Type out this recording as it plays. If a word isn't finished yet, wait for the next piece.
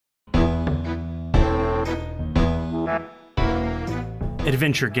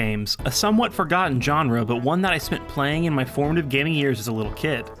Adventure games, a somewhat forgotten genre, but one that I spent playing in my formative gaming years as a little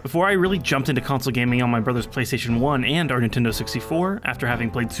kid. Before I really jumped into console gaming on my brother's PlayStation 1 and our Nintendo 64, after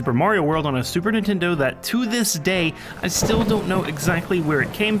having played Super Mario World on a Super Nintendo that to this day, I still don't know exactly where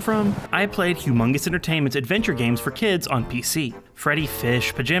it came from, I played Humongous Entertainment's adventure games for kids on PC. Freddy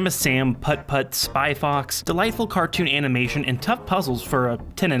Fish, Pajama Sam, Putt Putt, Spy Fox, delightful cartoon animation, and tough puzzles for a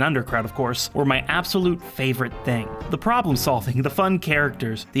 10 and under crowd, of course, were my absolute favorite thing. The problem solving, the fun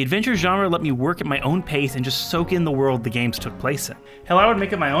characters, the adventure genre let me work at my own pace and just soak in the world the games took place in. Hell, I would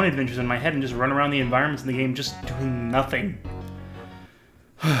make up my own adventures in my head and just run around the environments in the game just doing nothing.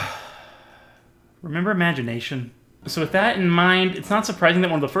 Remember imagination? So with that in mind, it's not surprising that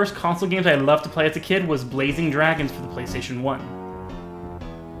one of the first console games I loved to play as a kid was Blazing Dragons for the PlayStation 1.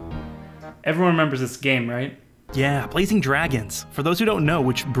 Everyone remembers this game, right? Yeah, Blazing Dragons. For those who don't know,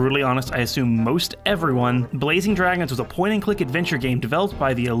 which brutally honest I assume most everyone, Blazing Dragons was a point-and-click adventure game developed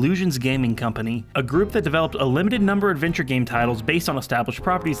by the Illusions Gaming Company, a group that developed a limited number of adventure game titles based on established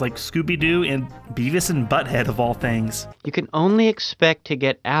properties like Scooby-Doo and Beavis and Butthead of all things. You can only expect to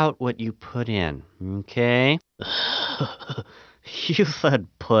get out what you put in, okay? You said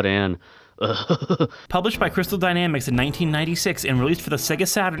put in. Published by Crystal Dynamics in 1996 and released for the Sega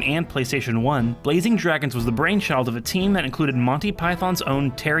Saturn and PlayStation 1, Blazing Dragons was the brainchild of a team that included Monty Python's own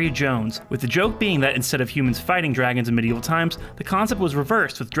Terry Jones, with the joke being that instead of humans fighting dragons in medieval times, the concept was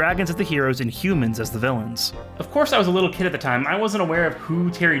reversed with dragons as the heroes and humans as the villains. Of course I was a little kid at the time, I wasn't aware of who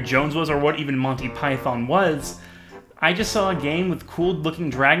Terry Jones was or what even Monty Python was. I just saw a game with cool looking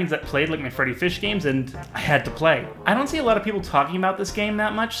dragons that played like my Freddy Fish games and I had to play. I don't see a lot of people talking about this game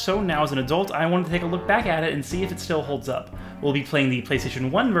that much, so now as an adult I wanted to take a look back at it and see if it still holds up. We'll be playing the PlayStation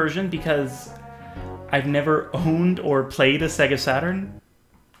 1 version because I've never owned or played a Sega Saturn.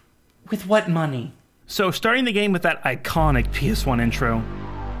 With what money? So starting the game with that iconic PS1 intro.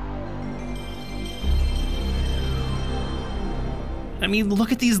 I mean,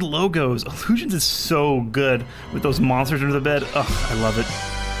 look at these logos. Illusions is so good with those monsters under the bed. Ugh, I love it.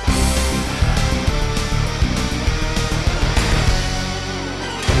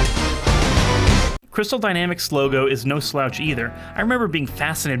 Crystal Dynamics' logo is no slouch either. I remember being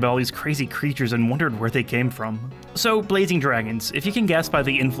fascinated by all these crazy creatures and wondered where they came from. So, Blazing Dragons, if you can guess by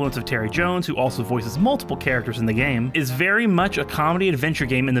the influence of Terry Jones, who also voices multiple characters in the game, is very much a comedy adventure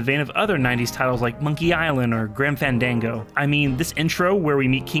game in the vein of other 90s titles like Monkey Island or Grim Fandango. I mean, this intro where we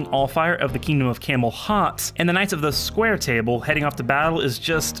meet King Allfire of the Kingdom of Camel Hot and the Knights of the Square Table heading off to battle is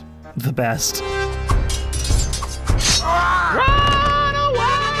just the best.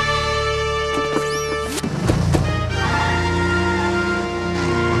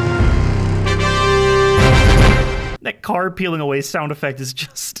 That car peeling away sound effect is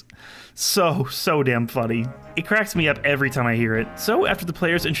just so damn funny. It cracks me up every time I hear it. So after the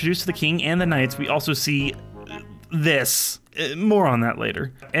players introduced to the king and the knights, we also see this. More on that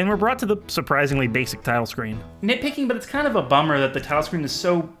later. And we're brought to the surprisingly basic title screen. Nitpicking, but it's kind of a bummer that the title screen is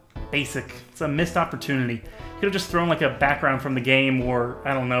so basic. It's a missed opportunity. You could have just thrown like a background from the game or,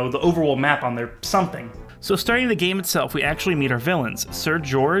 I don't know, the overworld map on there, something. So starting the game itself, we actually meet our villains. Sir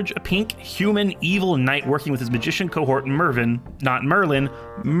George, a pink, human, evil knight working with his magician cohort Mervin, not Merlin,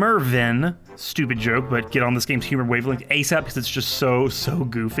 Mervin. Stupid joke, but get on this game's humor wavelength ASAP because it's just so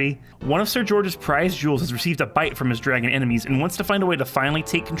goofy. One of Sir George's prized jewels has received a bite from his dragon enemies and wants to find a way to finally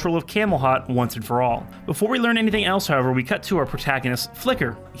take control of Camelot once and for all. Before we learn anything else, however, we cut to our protagonist,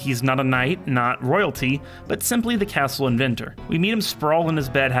 Flicker. He's not a knight, not royalty, but simply the castle inventor. We meet him sprawled in his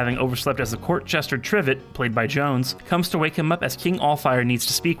bed having overslept as the court jester Trivet, played by Jones, comes to wake him up as King Allfire needs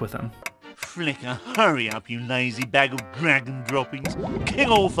to speak with him. Flicker, hurry up, you lazy bag of dragon droppings. King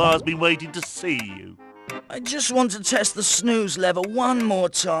Allfire's been waiting to see you. I just want to test the snooze level one more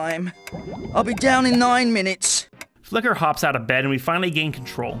time. I'll be down in 9 minutes. Flicker hops out of bed and we finally gain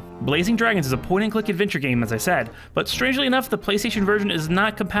control. Blazing Dragons is a point-and-click adventure game, as I said, but strangely enough, the PlayStation version is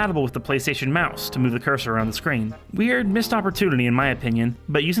not compatible with the PlayStation mouse to move the cursor around the screen. Weird missed opportunity in my opinion,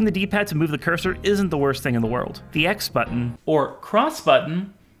 but using the D-pad to move the cursor isn't the worst thing in the world. The X button, or cross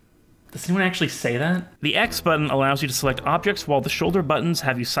button, does anyone actually say that? The X button allows you to select objects while the shoulder buttons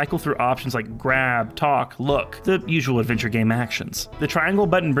have you cycle through options like grab, talk, look, the usual adventure game actions. The triangle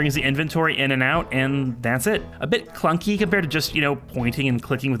button brings the inventory in and out, and that's it. A bit clunky compared to just, pointing and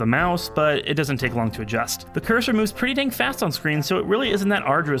clicking with a mouse, but it doesn't take long to adjust. The cursor moves pretty dang fast on screen, so it really isn't that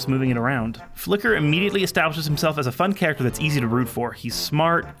arduous moving it around. Flicker immediately establishes himself as a fun character that's easy to root for. He's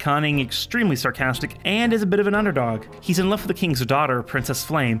smart, cunning, extremely sarcastic, and is a bit of an underdog. He's in love with the king's daughter, Princess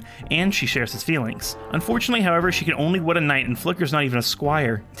Flame, and and she shares his feelings. Unfortunately, however, she can only wed a knight, and Flicker's not even a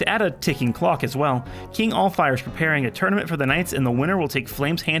squire. To add a ticking clock as well, King Allfire is preparing a tournament for the knights, and the winner will take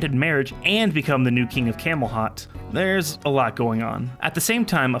Flame's hand in marriage and become the new king of Camelot. There's a lot going on. At the same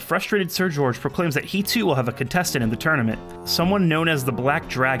time, a frustrated Sir George proclaims that he too will have a contestant in the tournament, someone known as the Black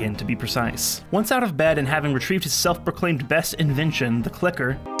Dragon to be precise. Once out of bed and having retrieved his self-proclaimed best invention, the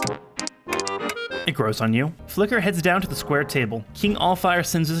clicker, it grows on you. Flicker heads down to the square table. King Allfire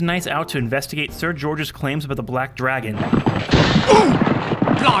sends his knights out to investigate Sir George's claims about the Black Dragon. Ooh!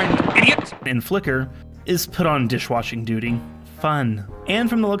 Blind idiot! And Flicker is put on dishwashing duty. Fun. And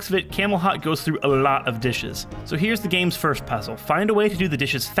from the looks of it, Camelot goes through a lot of dishes. So here's the game's first puzzle. Find a way to do the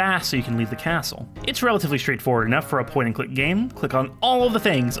dishes fast so you can leave the castle. It's relatively straightforward enough for a point-and-click game. Click on all of the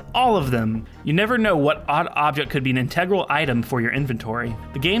things, all of them. You never know what odd object could be an integral item for your inventory.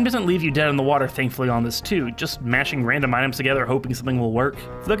 The game doesn't leave you dead in the water, thankfully, on this too, just mashing random items together hoping something will work.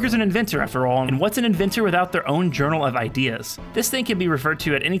 Flicker's an inventor after all, and what's an inventor without their own journal of ideas? This thing can be referred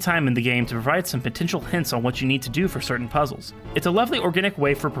to at any time in the game to provide some potential hints on what you need to do for certain puzzles. It's a lovely organic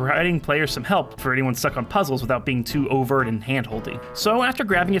way for providing players some help for anyone stuck on puzzles without being too overt and hand-holdy. So after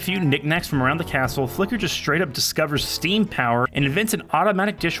grabbing a few knickknacks from around the castle, Flicker just straight up discovers steam power and invents an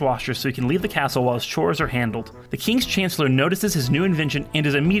automatic dishwasher so he can leave the castle while his chores are handled. The King's Chancellor notices his new invention and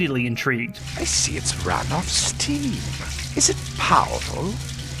is immediately intrigued. I see it's run off steam. Is it powerful?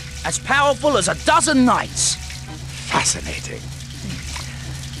 As powerful as a dozen knights. Fascinating.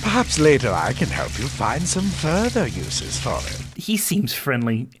 Perhaps later I can help you find some further uses for it. He seems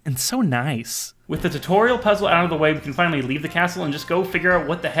friendly and so nice. With the tutorial puzzle out of the way, we can finally leave the castle and just go figure out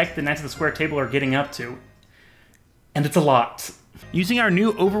what the heck the Knights of the Square Table are getting up to. And it's a lot. Using our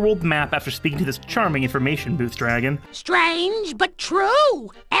new overworld map after speaking to this charming information booth dragon. Strange, but true.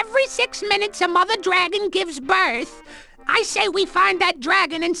 Every 6 minutes a mother dragon gives birth. I say we find that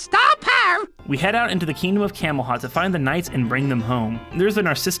dragon and stop her! We head out into the Kingdom of Camelot to find the knights and bring them home. There's the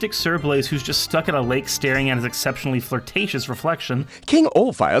narcissistic Sir Blaze who's just stuck at a lake staring at his exceptionally flirtatious reflection. King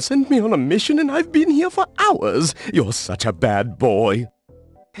Allfire sent me on a mission and I've been here for hours. You're such a bad boy.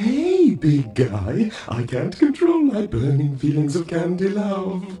 Hey, big guy. I can't control my burning feelings of candy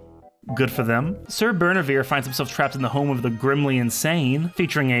love. Good for them. Sir Bernavere finds himself trapped in the home of the grimly insane,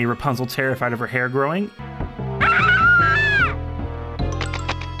 featuring a Rapunzel terrified of her hair growing.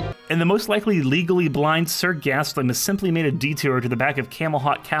 And the most likely legally blind Sir Gasflame has simply made a detour to the back of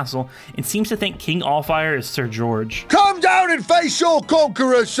Camelot Castle and seems to think King Allfire is Sir George. Come down and face your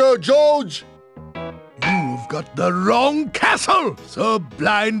conqueror, Sir George! You've got the wrong castle, so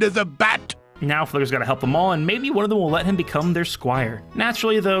blind as a bat. Now Flicker's gotta help them all, and maybe one of them will let him become their squire.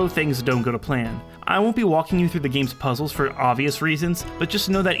 Naturally, though, things don't go to plan. I won't be walking you through the game's puzzles for obvious reasons, but just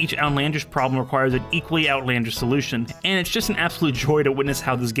know that each outlandish problem requires an equally outlandish solution, and it's just an absolute joy to witness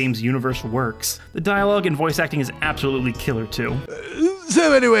how this game's universe works. The dialogue and voice acting is absolutely killer too.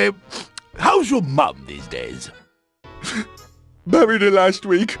 So anyway, how's your mum these days? Buried her last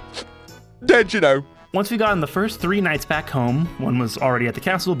week. Dead, you know. Once we got in the first 3 nights back home, one was already at the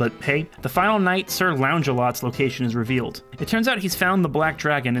castle, but hey, the final night, Sir Loungelot's location is revealed. It turns out he's found the Black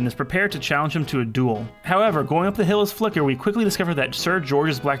Dragon and is prepared to challenge him to a duel. However, going up the hill as Flicker, we quickly discover that Sir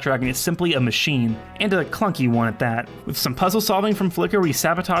George's Black Dragon is simply a machine, and a clunky one at that. With some puzzle solving from Flicker, we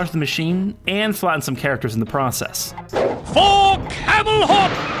sabotage the machine, and flatten some characters in the process. For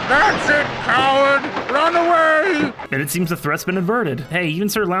Camelot! That's it, coward! Run away! And it seems the threat's been averted. Hey, even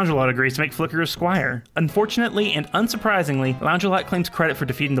Sir Loungelot agrees to make Flicker a squire. Unfortunately and unsurprisingly, Loungelot claims credit for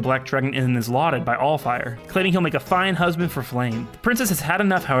defeating the Black Dragon and is lauded by Allfire, claiming he'll make a fine husband for Flame. The princess has had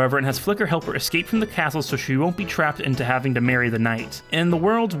enough, however, and has Flicker help her escape from the castle so she won't be trapped into having to marry the knight. In the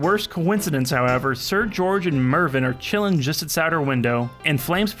world's worst coincidence, however, Sir George and Mervyn are chilling just outside her window, and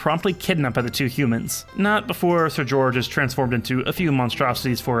Flame's promptly kidnapped by the 2 humans. Not before Sir George is transformed into a few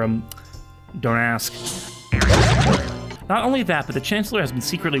monstrosities for don't ask. Not only that, but the Chancellor has been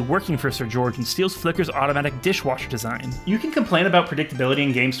secretly working for Sir George and steals Flicker's automatic dishwasher design. You can complain about predictability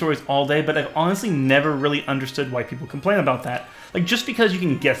in game stories all day, but I've honestly never really understood why people complain about that. Like, just because you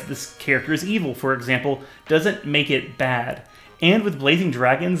can guess that this character is evil, for example, doesn't make it bad. And with Blazing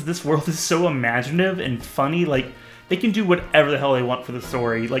Dragons, this world is so imaginative and funny, like, they can do whatever the hell they want for the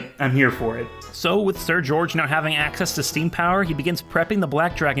story. Like, I'm here for it. So, with Sir George now having access to steam power, he begins prepping the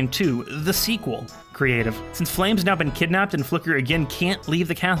Black Dragon 2, the sequel. Creative. Since Flame's now been kidnapped and Flicker again can't leave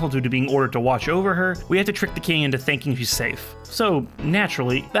the castle due to being ordered to watch over her, we have to trick the king into thinking she's safe. So,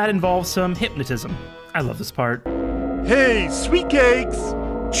 naturally, that involves some hypnotism. I love this part. Hey, sweet cakes!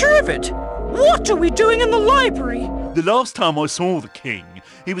 Trivet, what are we doing in the library? The last time I saw the king,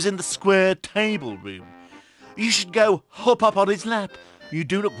 he was in the square table room. You should go hop up on his lap You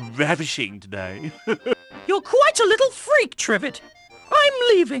do look ravishing today. You're quite a little freak, Trivet. I'm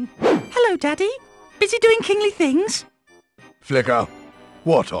leaving. Hello, Daddy. Busy doing kingly things? Flicker,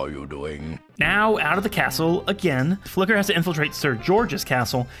 what are you doing? Now, out of the castle, again, Flicker has to infiltrate Sir George's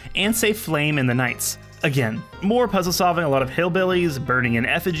castle and save Flame and the knights. Again, more puzzle solving, a lot of hillbillies, burning in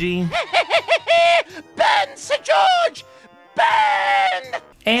effigy. Ben, Sir George! Ben!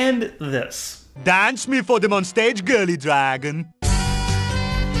 And this. Dance me for them on stage, girly dragon.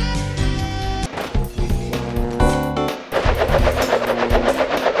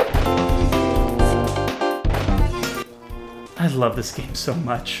 I love this game so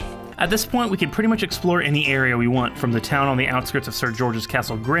much. At this point, we can pretty much explore any area we want, from the town on the outskirts of Sir George's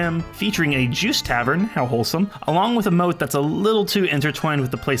Castle Grim, featuring a juice tavern, how wholesome, along with a moat that's a little too intertwined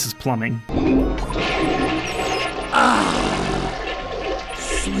with the place's plumbing.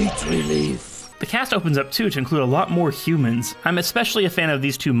 Sweet relief. The cast opens up too to include a lot more humans. I'm especially a fan of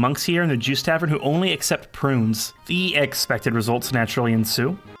these two monks here in the juice tavern who only accept prunes. The expected results naturally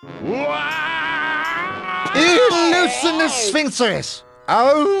ensue. Loosen the sphincters!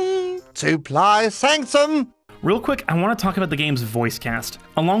 To ply sanctum! Real quick, I want to talk about the game's voice cast.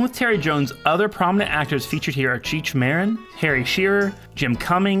 Along with Terry Jones, other prominent actors featured here are Cheech Marin, Harry Shearer, Jim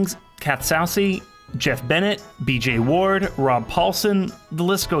Cummings, Kat Sousey, Jeff Bennett, BJ Ward, Rob Paulson, the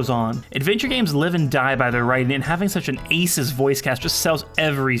list goes on. Adventure games live and die by their writing, and having such an aces voice cast just sells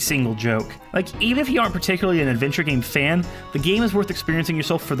every single joke. Like, even if you aren't particularly an adventure game fan, the game is worth experiencing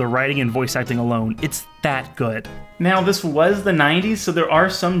yourself for the writing and voice acting alone. It's that good. Now, this was the 90s, so there are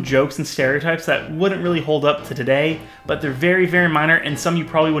some jokes and stereotypes that wouldn't really hold up to today, but they're very, very minor, and some you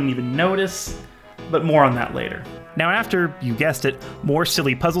probably wouldn't even notice, but more on that later. Now after, you guessed it, more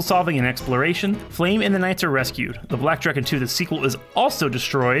silly puzzle solving and exploration, Flame and the Knights are rescued. The Black Dragon 2, the sequel, is also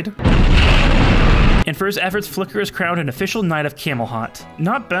destroyed. And for his efforts, Flicker is crowned an official Knight of Camelhot.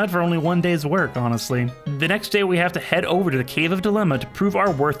 Not bad for only one day's work, honestly. The next day we have to head over to the Cave of Dilemma to prove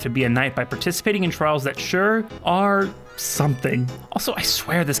our worth to be a knight by participating in trials that sure are something. Also, I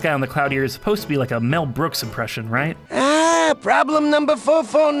swear this guy on the cloud here is supposed to be like a Mel Brooks impression, right? Problem number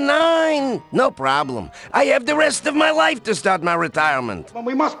 449. No problem. I have the rest of my life to start my retirement. Well,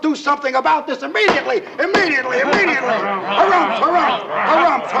 we must do something about this immediately! Immediately! Harump, harump,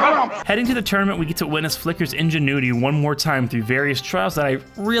 harump, harump. Heading to the tournament, we get to witness Flicker's ingenuity one more time through various trials that I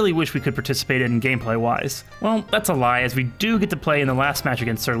really wish we could participate in gameplay-wise. Well, that's a lie, as we do get to play in the last match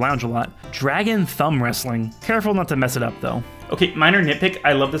against Sir Lounge-a-Lot, Dragon Thumb Wrestling. Careful not to mess it up, though. Okay, minor nitpick,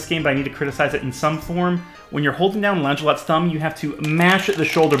 I love this game, but I need to criticize it in some form. When you're holding down Lounge-a-Lot's thumb, you have to mash the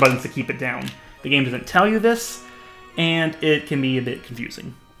shoulder buttons to keep it down. The game doesn't tell you this, and it can be a bit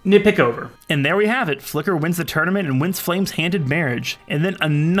confusing. Nitpick over. And there we have it. Flicker wins the tournament and wins Flame's hand in marriage. And then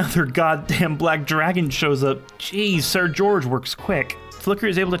another goddamn black dragon shows up. Jeez, Sir George works quick. Flicker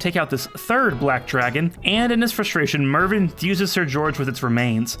is able to take out this third black dragon, and in his frustration, Mervyn fuses Sir George with its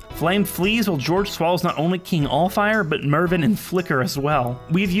remains. Flame flees while George swallows not only King Allfire, but Mervyn and Flicker as well.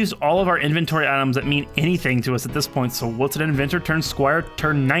 We've used all of our inventory items that mean anything to us at this point, so what's an inventor turned squire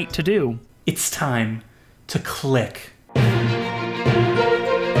turned knight to do? It's time to click.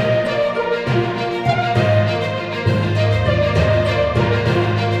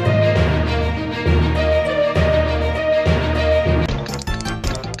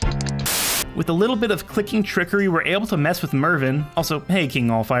 With a little bit of clicking trickery, we're able to mess with Mervyn. Also, hey King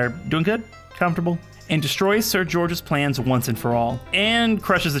Allfire, doing good? Comfortable? And destroys Sir George's plans once and for all. And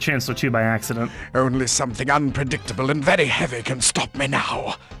crushes the Chancellor too by accident. Only something unpredictable and very heavy can stop me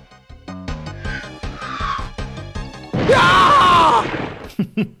now.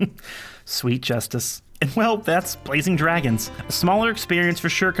 Sweet justice. And well, that's Blazing Dragons. A smaller experience for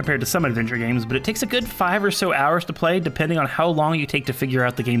sure compared to some adventure games, but it takes a good 5 or so hours to play depending on how long you take to figure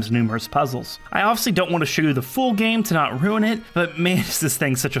out the game's numerous puzzles. I obviously don't want to show you the full game to not ruin it, but man is this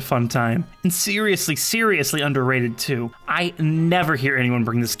thing such a fun time. And seriously, seriously underrated too. I never hear anyone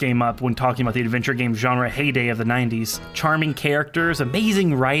bring this game up when talking about the adventure game genre heyday of the 90s. Charming characters,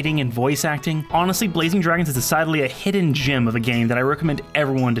 amazing writing and voice acting. Honestly, Blazing Dragons is decidedly a hidden gem of a game that I recommend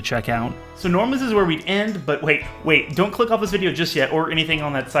everyone to check out. So normally this is where we'd end, but wait, don't click off this video just yet, or anything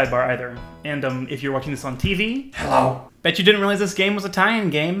on that sidebar either. And if you're watching this on TV, hello. Bet you didn't realize this game was a tie-in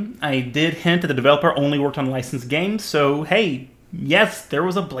game. I did hint that the developer only worked on licensed games, so hey, yes, there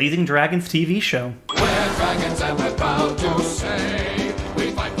was a Blazing Dragons TV show. We're dragons and we're proud to say, we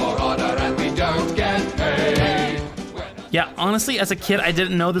fight for honor and we don't get paid. Yeah, honestly, as a kid, I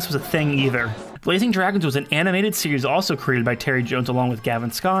didn't know this was a thing either. Blazing Dragons was an animated series also created by Terry Jones along with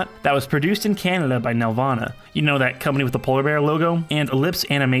Gavin Scott that was produced in Canada by Nelvana. You know, that company with the polar bear logo? And Ellipse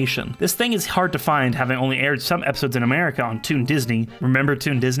Animation. This thing is hard to find, having only aired some episodes in America on Toon Disney. Remember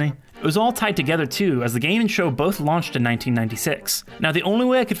Toon Disney? It was all tied together too, as the game and show both launched in 1996. Now, the only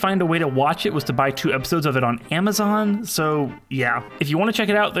way I could find a way to watch it was to buy 2 episodes of it on Amazon, so yeah. If you want to check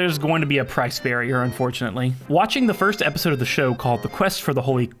it out, there's going to be a price barrier, unfortunately. Watching the first episode of the show, called The Quest for the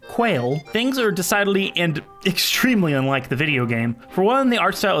Holy Quail, things are decidedly and extremely unlike the video game. For one, the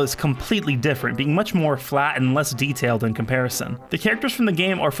art style is completely different, being much more flat and less detailed in comparison. The characters from the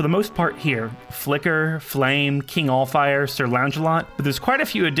game are for the most part here: Flicker, Flame, King Allfire, Sir Lancelot, but there's quite a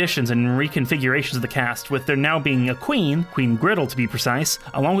few additions and reconfigurations of the cast, with there now being a Queen Griddle to be precise,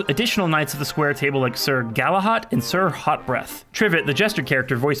 along with additional knights of the square table like Sir Galahad and Sir Hotbreath. Trivet, the jester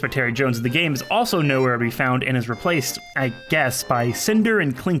character voiced by Terry Jones in the game, is also nowhere to be found and is replaced, I guess, by Cinder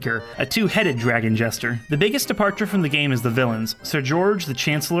and Clinker, a 2-headed dragon jester. The biggest departure from the game is the villains. Sir George, the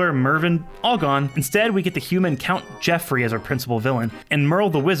Chancellor, Mervyn, all gone. Instead, we get the human Count Geoffrey as our principal villain, and Merle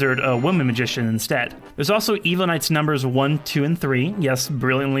the Wizard, a woman magician, instead. There's also Evil Knights numbers 1, 2, and 3. Yes,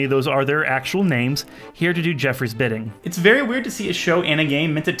 brilliantly, those are their actual names, here to do Geoffrey's bidding. It's very weird to see a show and a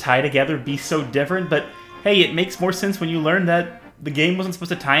game meant to tie together be so different, but hey, it makes more sense when you learn that the game wasn't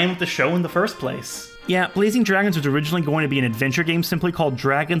supposed to tie in with the show in the first place. Yeah, Blazing Dragons was originally going to be an adventure game simply called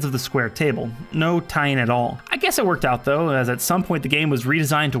Dragons of the Square Table. No tie-in at all. I guess it worked out though, as at some point the game was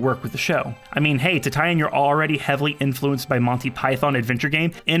redesigned to work with the show. I mean, hey, to tie in your already heavily influenced by Monty Python adventure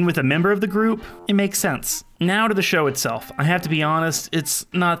game in with a member of the group, it makes sense. Now to the show itself. I have to be honest, it's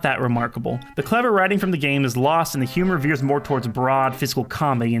not that remarkable. The clever writing from the game is lost and the humor veers more towards broad physical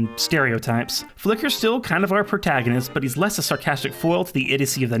comedy and stereotypes. Flicker's still kind of our protagonist, but he's less a sarcastic foil to the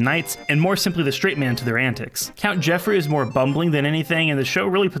idiocy of the knights and more simply the straight man to their antics. Count Geoffrey is more bumbling than anything, and the show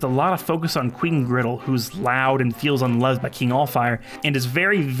really puts a lot of focus on Queen Griddle, who's loud and feels unloved by King Allfire, and is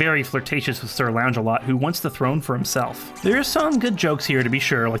very, very flirtatious with Sir Lancelot, who wants the throne for himself. There are some good jokes here to be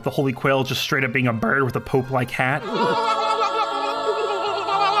sure, like the Holy Quail just straight up being a bird with a pope-like hat.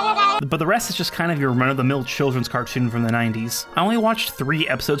 But the rest is just kind of your run-of-the-mill children's cartoon from the 90s. I only watched 3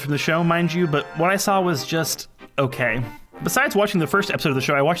 episodes from the show, mind you, but what I saw was just okay. Besides watching the first episode of the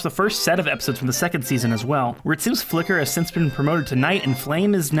show, I watched the first set of episodes from the second season as well, where it seems Flicker has since been promoted to Knight and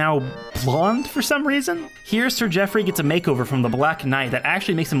Flame is now blonde for some reason. Here, Sir Geoffrey gets a makeover from the Black Knight that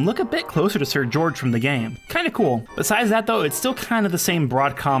actually makes him look a bit closer to Sir George from the game. Kinda cool. Besides that though, it's still kind of the same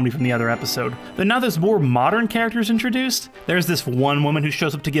broad comedy from the other episode. But now there's more modern characters introduced. There's this one woman who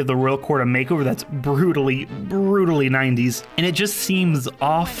shows up to give the royal court a makeover that's brutally 90s, and it just seems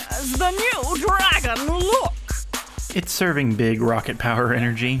off. As the new dragon look! It's serving big rocket power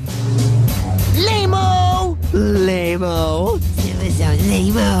energy. Lame-o! Lame-o. It was so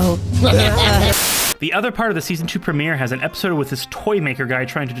lame-o. The other part of the season 2 premiere has an episode with this toy maker guy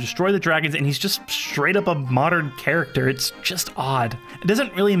trying to destroy the dragons, and he's just straight up a modern character. It's just odd. It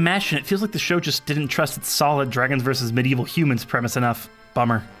doesn't really mesh, and it feels like the show just didn't trust its solid dragons versus medieval humans premise enough.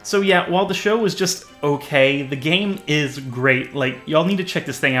 Bummer. So yeah, while the show was just okay, the game is great. Like, y'all need to check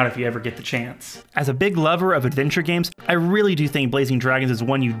this thing out if you ever get the chance. As a big lover of adventure games, I really do think Blazing Dragons is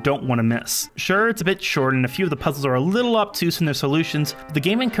one you don't want to miss. Sure, it's a bit short and a few of the puzzles are a little obtuse in their solutions, but the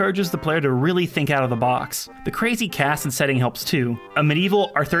game encourages the player to really think out of the box. The crazy cast and setting helps too. A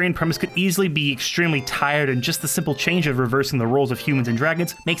medieval Arthurian premise could easily be extremely tired, and just the simple change of reversing the roles of humans and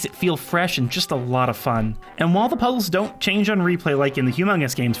dragons makes it feel fresh and just a lot of fun. And while the puzzles don't change on replay like in the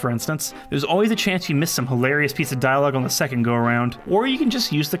Humongous games for instance, there's always a chance you miss some hilarious piece of dialogue on the second go around, or you can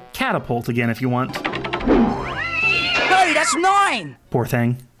just use the catapult again if you want. Hey, that's 9! Poor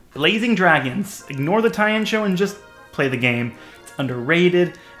thing. Blazing Dragons. Ignore the tie-in show and just play the game. It's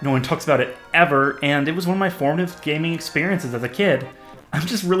underrated, no one talks about it ever, and it was one of my formative gaming experiences as a kid. I'm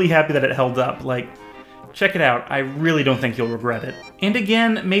just really happy that it held up. Like, check it out, I really don't think you'll regret it. And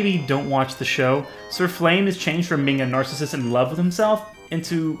again, maybe don't watch the show. Sir Flame is changed from being a narcissist in love with himself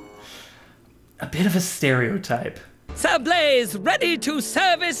into a bit of a stereotype. Sir Blaze, ready to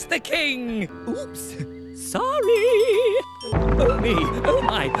service the king! Oops, sorry! Oh me, oh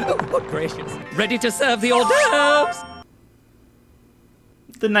my, oh good gracious. Ready to serve the hors d'oeuvres!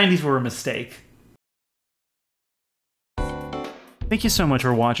 The 90s were a mistake. Thank you so much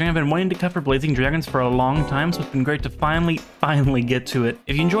for watching. I've been wanting to cover Blazing Dragons for a long time, so it's been great to finally get to it.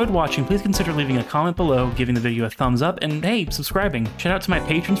 If you enjoyed watching, please consider leaving a comment below, giving the video a thumbs up, and hey, subscribing. Shout out to my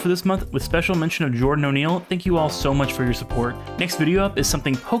patrons for this month, with special mention of Jordan O'Neill. Thank you all so much for your support. Next video up is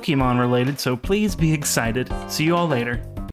something Pokemon related, so please be excited. See you all later.